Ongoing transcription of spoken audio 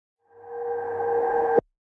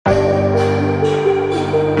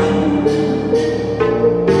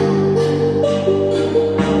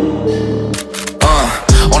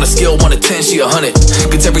10, she 100.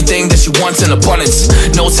 Gets everything that she wants in abundance.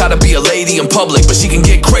 Knows how to be a lady in public, but she can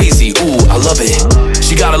get crazy. Ooh, I love it.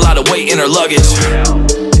 She got a lot of weight in her luggage,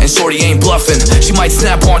 and shorty ain't bluffing. She might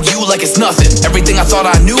snap on you like it's nothing. Everything I thought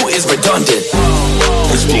I knew is redundant.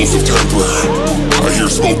 Explosive temper, I hear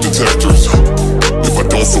smoke detectors. If I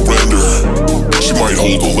don't surrender, she might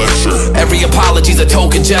hold a lecture. Every apology's a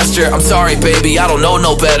token gesture. I'm sorry, baby, I don't know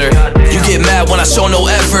no better. You get mad when I show no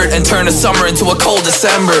effort and turn the summer into a cold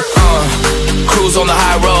December. Cruise on the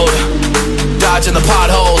high road, dodging the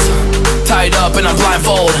potholes, tied up and I'm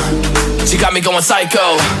blindfold. She got me going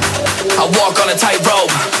psycho. I walk on a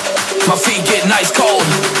tightrope, my feet getting ice cold,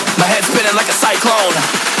 my head spinning like a cyclone.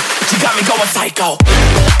 She got me going psycho.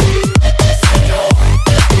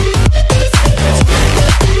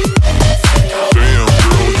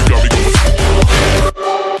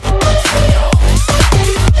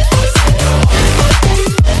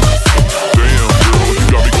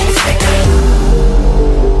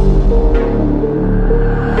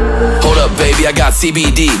 Baby, I got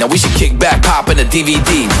CBD. Now we should kick back, pop in a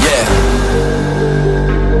DVD, yeah.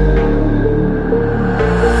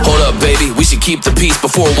 Hold up, baby, we should keep the peace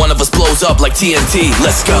before one of us blows up like TNT.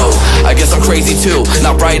 Let's go. I guess I'm crazy too.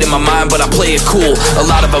 Not right in my mind, but I play it cool. A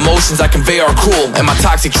lot of emotions I convey are cruel, and my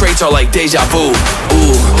toxic traits are like deja vu.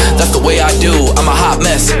 Ooh, that's the way I do. I'm a hot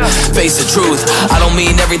mess, face the truth. I don't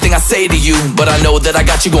mean everything I say to you, but I know that I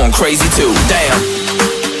got you going crazy too. Damn.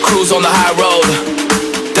 Cruise on the high road,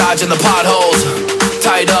 dodging the potholes,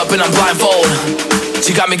 tied up and I'm blindfold.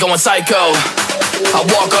 She got me going psycho. I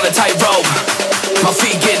walk on a tightrope, my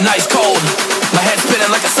feet getting ice cold, my head spinning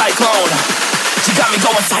like a cyclone. She got me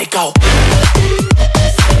going psycho.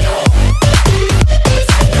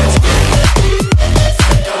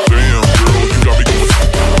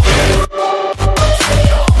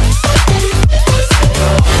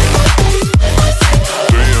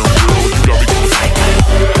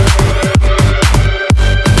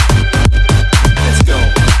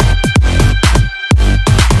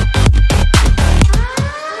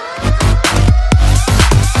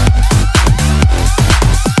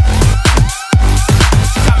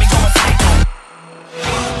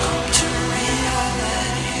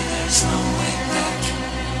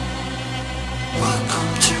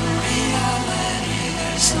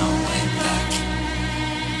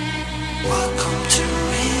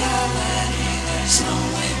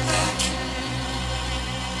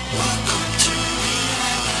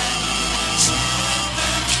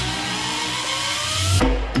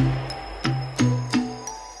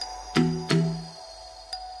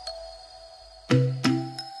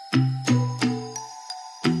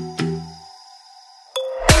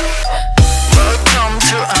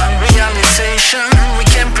 We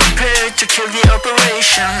came prepared to kill the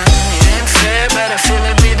operation. It ain't fair, but I feel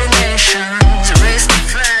it with the nation. To raise the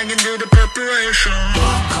flag and do the preparation.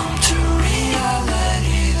 Welcome to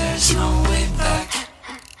reality, there's no way back.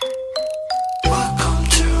 Welcome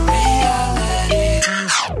to reality.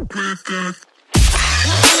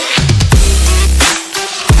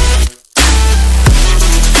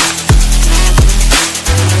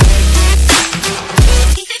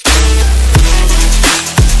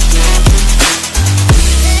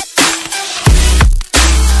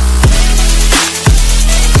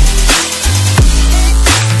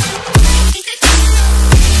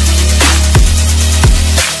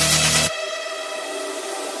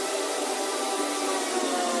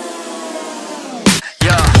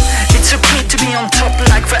 On top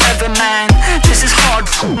like forever, man. This is hard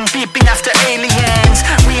beeping after aliens.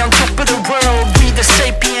 We on top of the world, we the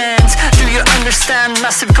sapiens. Do you understand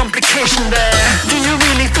massive complication there? Do you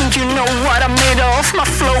really think you know what I'm made of? My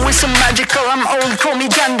flow is so magical, I'm old, call me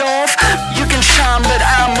Gandalf. You can shine, but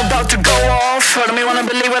I'm about to go off. Heard me wanna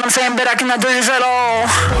believe what I'm saying, but I cannot do this at all.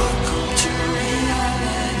 Welcome to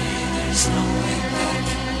reality, there's no way back.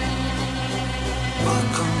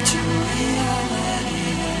 Welcome to reality,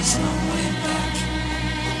 there's no way back.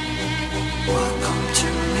 Welcome to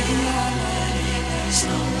reality, there's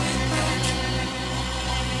no way back.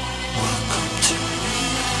 Welcome to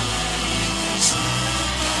reality, there's no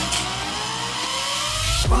way back.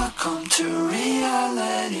 Welcome to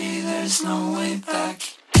reality, there's no way back.